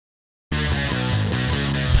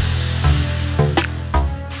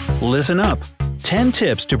Listen up! 10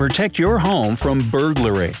 tips to protect your home from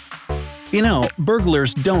burglary. You know,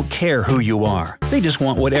 burglars don't care who you are. They just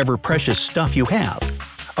want whatever precious stuff you have.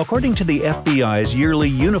 According to the FBI's yearly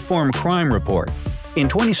Uniform Crime Report, in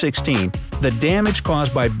 2016, the damage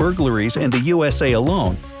caused by burglaries in the USA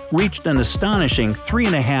alone reached an astonishing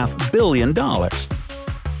 $3.5 billion.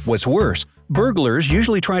 What's worse, burglars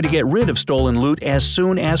usually try to get rid of stolen loot as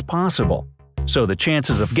soon as possible. So the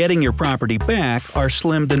chances of getting your property back are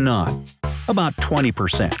slim to none, about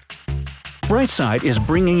 20%. Brightside is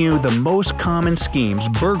bringing you the most common schemes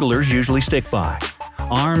burglars usually stick by.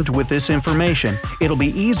 Armed with this information, it'll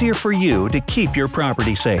be easier for you to keep your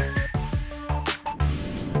property safe.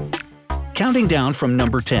 Counting down from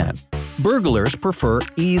number 10. Burglars prefer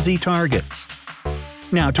easy targets.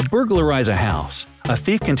 Now, to burglarize a house, a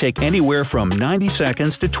thief can take anywhere from 90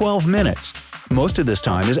 seconds to 12 minutes. Most of this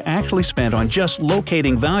time is actually spent on just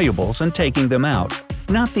locating valuables and taking them out,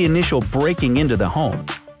 not the initial breaking into the home.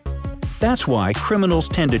 That's why criminals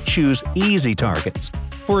tend to choose easy targets.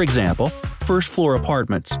 For example, first-floor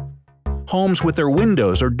apartments, homes with their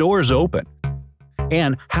windows or doors open,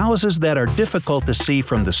 and houses that are difficult to see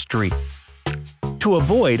from the street. To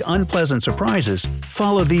avoid unpleasant surprises,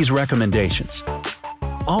 follow these recommendations.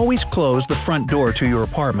 Always close the front door to your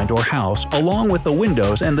apartment or house along with the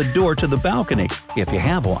windows and the door to the balcony, if you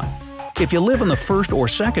have one. If you live on the first or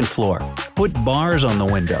second floor, put bars on the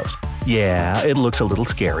windows. Yeah, it looks a little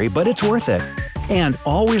scary, but it's worth it. And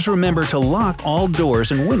always remember to lock all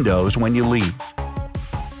doors and windows when you leave.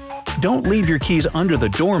 Don't leave your keys under the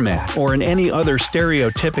doormat or in any other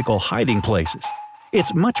stereotypical hiding places.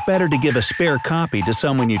 It's much better to give a spare copy to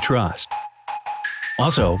someone you trust.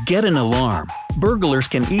 Also, get an alarm. Burglars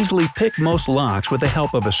can easily pick most locks with the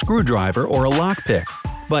help of a screwdriver or a lockpick,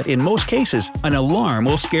 but in most cases, an alarm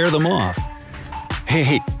will scare them off.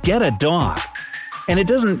 Hey, get a dog! And it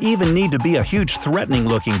doesn't even need to be a huge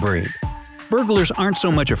threatening-looking breed. Burglars aren't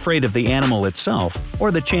so much afraid of the animal itself or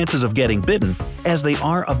the chances of getting bitten as they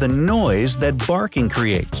are of the noise that barking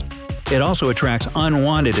creates. It also attracts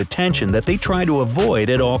unwanted attention that they try to avoid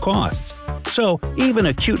at all costs. So even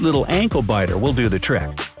a cute little ankle biter will do the trick.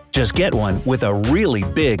 Just get one with a really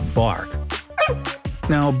big bark.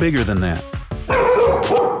 No, bigger than that.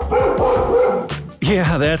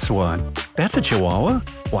 Yeah, that's one. That's a Chihuahua?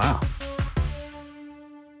 Wow.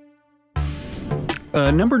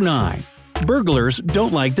 Number 9. Burglars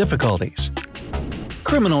don't like difficulties.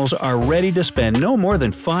 Criminals are ready to spend no more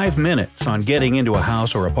than 5 minutes on getting into a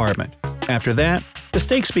house or apartment. After that, the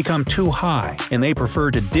stakes become too high and they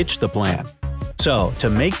prefer to ditch the plan. So, to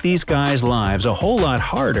make these guys' lives a whole lot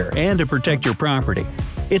harder and to protect your property,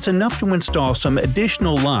 it's enough to install some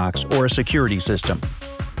additional locks or a security system.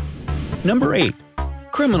 Number 8.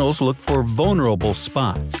 Criminals look for vulnerable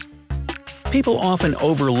spots. People often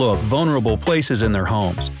overlook vulnerable places in their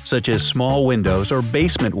homes, such as small windows or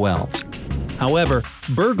basement wells. However,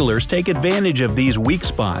 burglars take advantage of these weak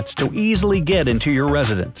spots to easily get into your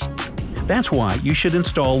residence. That's why you should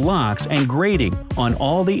install locks and grating on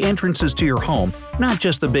all the entrances to your home, not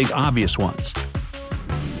just the big obvious ones.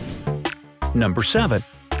 Number 7.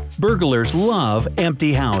 Burglars love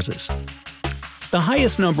empty houses. The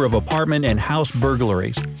highest number of apartment and house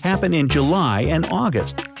burglaries happen in July and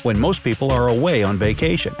August, when most people are away on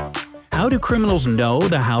vacation. How do criminals know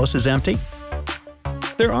the house is empty?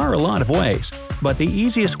 There are a lot of ways, but the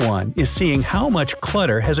easiest one is seeing how much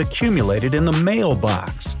clutter has accumulated in the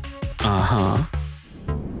mailbox.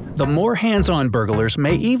 The more hands-on burglars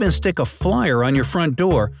may even stick a flyer on your front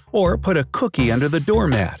door or put a cookie under the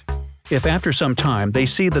doormat. If after some time they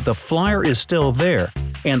see that the flyer is still there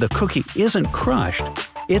and the cookie isn't crushed,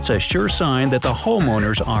 it's a sure sign that the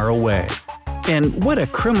homeowners are away. And what a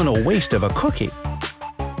criminal waste of a cookie!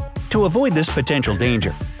 To avoid this potential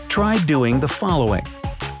danger, try doing the following.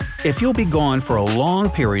 If you'll be gone for a long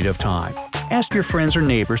period of time, ask your friends or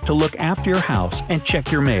neighbors to look after your house and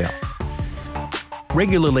check your mail.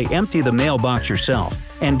 Regularly empty the mailbox yourself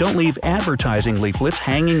and don't leave advertising leaflets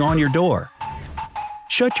hanging on your door.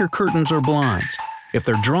 Shut your curtains or blinds. If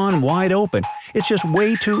they're drawn wide open, it's just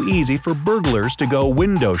way too easy for burglars to go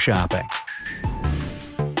window shopping.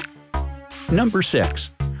 Number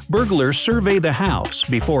 6. Burglars survey the house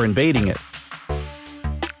before invading it.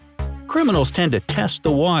 Criminals tend to test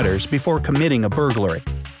the waters before committing a burglary.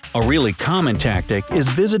 A really common tactic is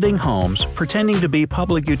visiting homes pretending to be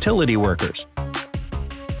public utility workers.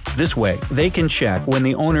 This way, they can check when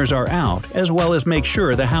the owners are out as well as make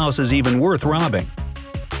sure the house is even worth robbing.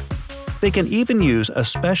 They can even use a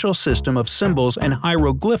special system of symbols and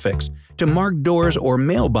hieroglyphics to mark doors or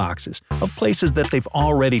mailboxes of places that they've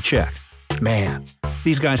already checked. Man,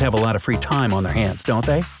 these guys have a lot of free time on their hands, don't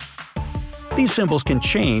they? These symbols can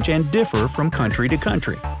change and differ from country to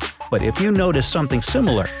country, but if you notice something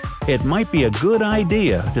similar, it might be a good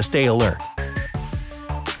idea to stay alert.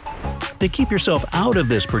 To keep yourself out of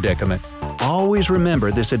this predicament, always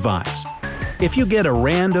remember this advice. If you get a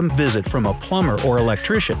random visit from a plumber or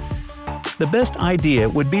electrician, the best idea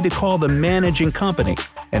would be to call the managing company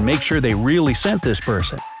and make sure they really sent this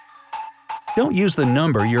person. Don't use the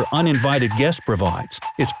number your uninvited guest provides,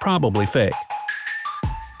 it's probably fake.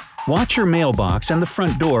 Watch your mailbox and the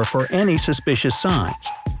front door for any suspicious signs.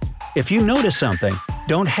 If you notice something,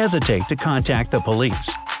 don't hesitate to contact the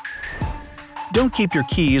police. Don't keep your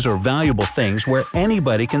keys or valuable things where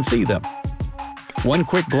anybody can see them. One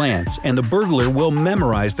quick glance and the burglar will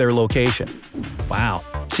memorize their location. Wow,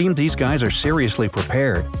 seems these guys are seriously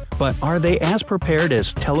prepared. But are they as prepared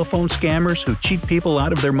as telephone scammers who cheat people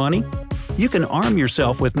out of their money? You can arm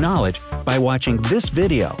yourself with knowledge by watching this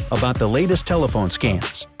video about the latest telephone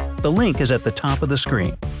scams. The link is at the top of the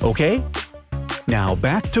screen, okay? Now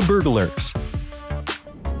back to burglars.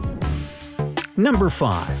 Number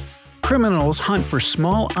 5. Criminals hunt for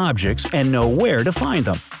small objects and know where to find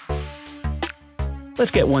them.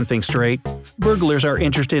 Let's get one thing straight. Burglars are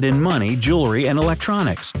interested in money, jewelry, and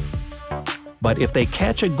electronics. But if they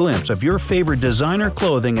catch a glimpse of your favorite designer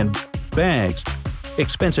clothing and bags,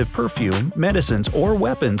 expensive perfume, medicines, or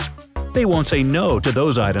weapons, they won't say no to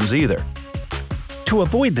those items either. To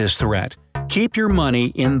avoid this threat, keep your money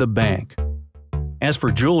in the bank. As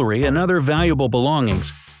for jewelry and other valuable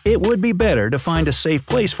belongings, it would be better to find a safe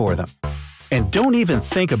place for them. And don't even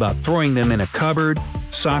think about throwing them in a cupboard,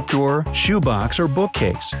 sock drawer, shoebox, or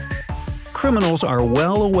bookcase. Criminals are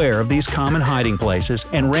well aware of these common hiding places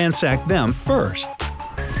and ransack them first.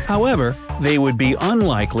 However, they would be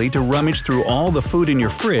unlikely to rummage through all the food in your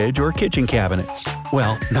fridge or kitchen cabinets.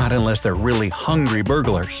 Well, not unless they're really hungry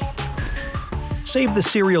burglars. Save the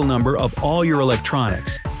serial number of all your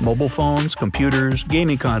electronics, mobile phones, computers,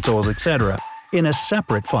 gaming consoles, etc., in a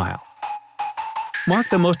separate file. Mark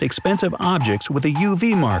the most expensive objects with a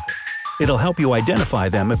UV marker. It'll help you identify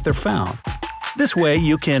them if they're found. This way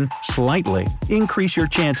you can, slightly, increase your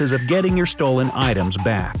chances of getting your stolen items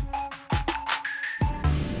back.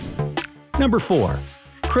 Number 4.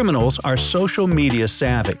 Criminals are social media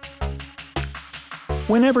savvy.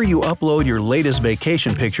 Whenever you upload your latest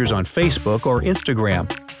vacation pictures on Facebook or Instagram,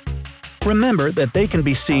 remember that they can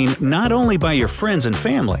be seen not only by your friends and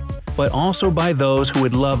family, but also by those who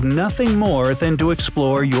would love nothing more than to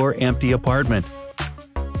explore your empty apartment.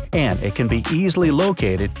 And it can be easily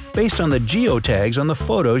located based on the geotags on the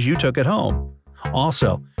photos you took at home.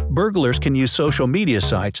 Also, burglars can use social media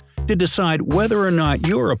sites to decide whether or not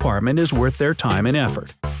your apartment is worth their time and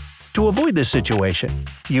effort. To avoid this situation,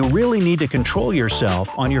 you really need to control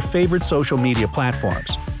yourself on your favorite social media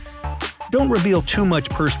platforms. Don't reveal too much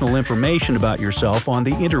personal information about yourself on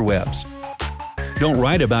the interwebs. Don't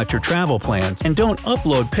write about your travel plans, and don't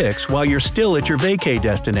upload pics while you're still at your vacay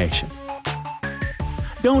destination.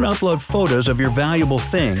 Don't upload photos of your valuable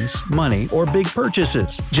things, money, or big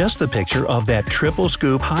purchases. Just the picture of that triple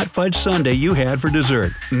scoop hot fudge sundae you had for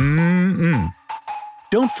dessert. Don't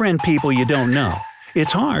friend people you don't know.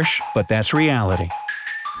 It's harsh, but that's reality.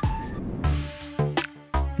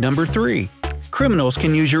 Number 3. Criminals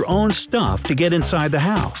can use your own stuff to get inside the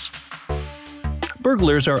house.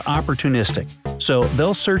 Burglars are opportunistic, so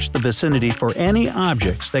they'll search the vicinity for any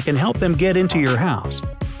objects that can help them get into your house.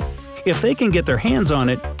 If they can get their hands on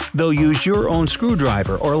it, they'll use your own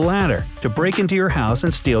screwdriver or ladder to break into your house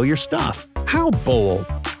and steal your stuff. How bold!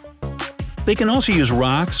 They can also use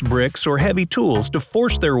rocks, bricks, or heavy tools to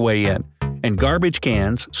force their way in, and garbage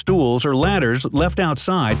cans, stools, or ladders left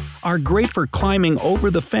outside are great for climbing over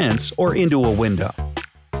the fence or into a window.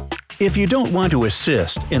 If you don't want to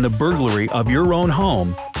assist in the burglary of your own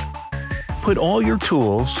home, put all your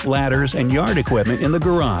tools, ladders, and yard equipment in the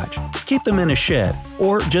garage, keep them in a shed,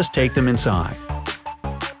 or just take them inside.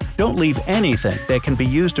 Don't leave anything that can be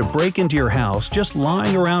used to break into your house just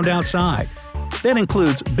lying around outside. That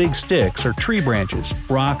includes big sticks or tree branches,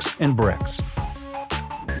 rocks, and bricks.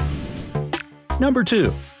 Number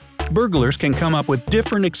 2. Burglars can come up with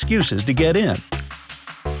different excuses to get in.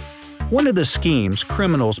 One of the schemes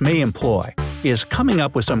criminals may employ is coming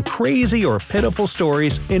up with some crazy or pitiful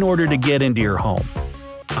stories in order to get into your home.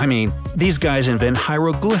 I mean, these guys invent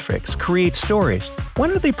hieroglyphics, create stories. Why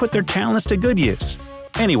don't they put their talents to good use?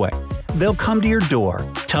 Anyway, they'll come to your door,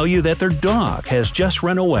 tell you that their dog has just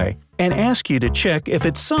run away, and ask you to check if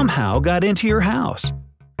it somehow got into your house.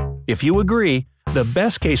 If you agree, the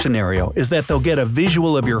best-case scenario is that they'll get a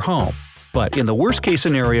visual of your home, but in the worst-case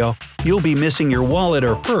scenario, you'll be missing your wallet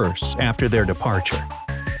or purse after their departure.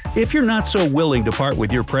 If you're not so willing to part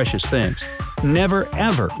with your precious things, never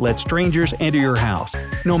ever let strangers enter your house,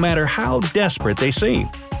 no matter how desperate they seem.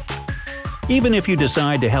 Even if you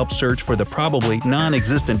decide to help search for the probably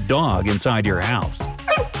non-existent dog inside your house.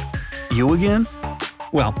 You again?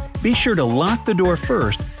 Well, be sure to lock the door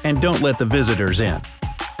first and don't let the visitors in.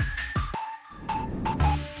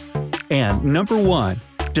 And number 1.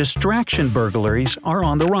 Distraction burglaries are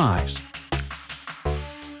on the rise.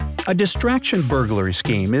 A distraction burglary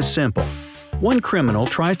scheme is simple. One criminal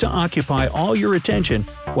tries to occupy all your attention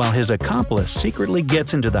while his accomplice secretly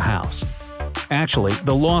gets into the house. Actually,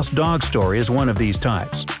 the lost dog story is one of these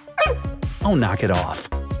types. Oh, knock it off.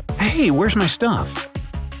 Hey, where's my stuff?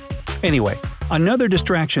 Anyway, another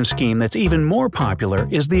distraction scheme that's even more popular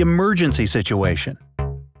is the emergency situation.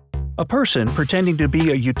 A person pretending to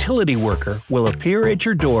be a utility worker will appear at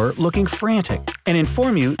your door looking frantic and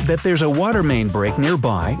inform you that there's a water main break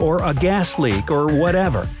nearby or a gas leak or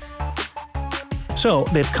whatever. So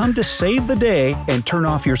they've come to save the day and turn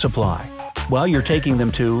off your supply. While you're taking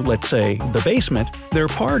them to, let's say, the basement, their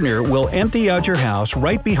partner will empty out your house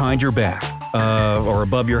right behind your back. Or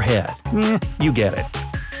above your head. You get it.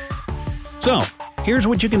 So, here's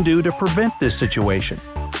what you can do to prevent this situation.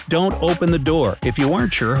 Don't open the door if you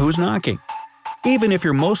aren't sure who's knocking. Even if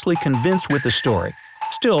you're mostly convinced with the story,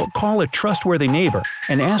 still call a trustworthy neighbor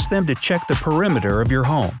and ask them to check the perimeter of your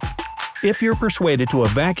home. If you're persuaded to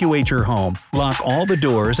evacuate your home, lock all the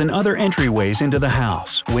doors and other entryways into the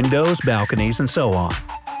house, windows, balconies, and so on.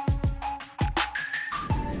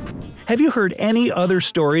 Have you heard any other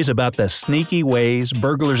stories about the sneaky ways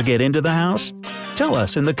burglars get into the house? Tell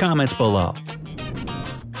us in the comments below.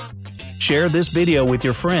 Share this video with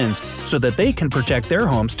your friends so that they can protect their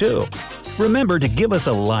homes too. Remember to give us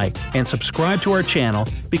a like and subscribe to our channel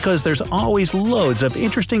because there's always loads of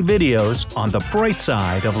interesting videos on the bright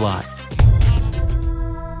side of life.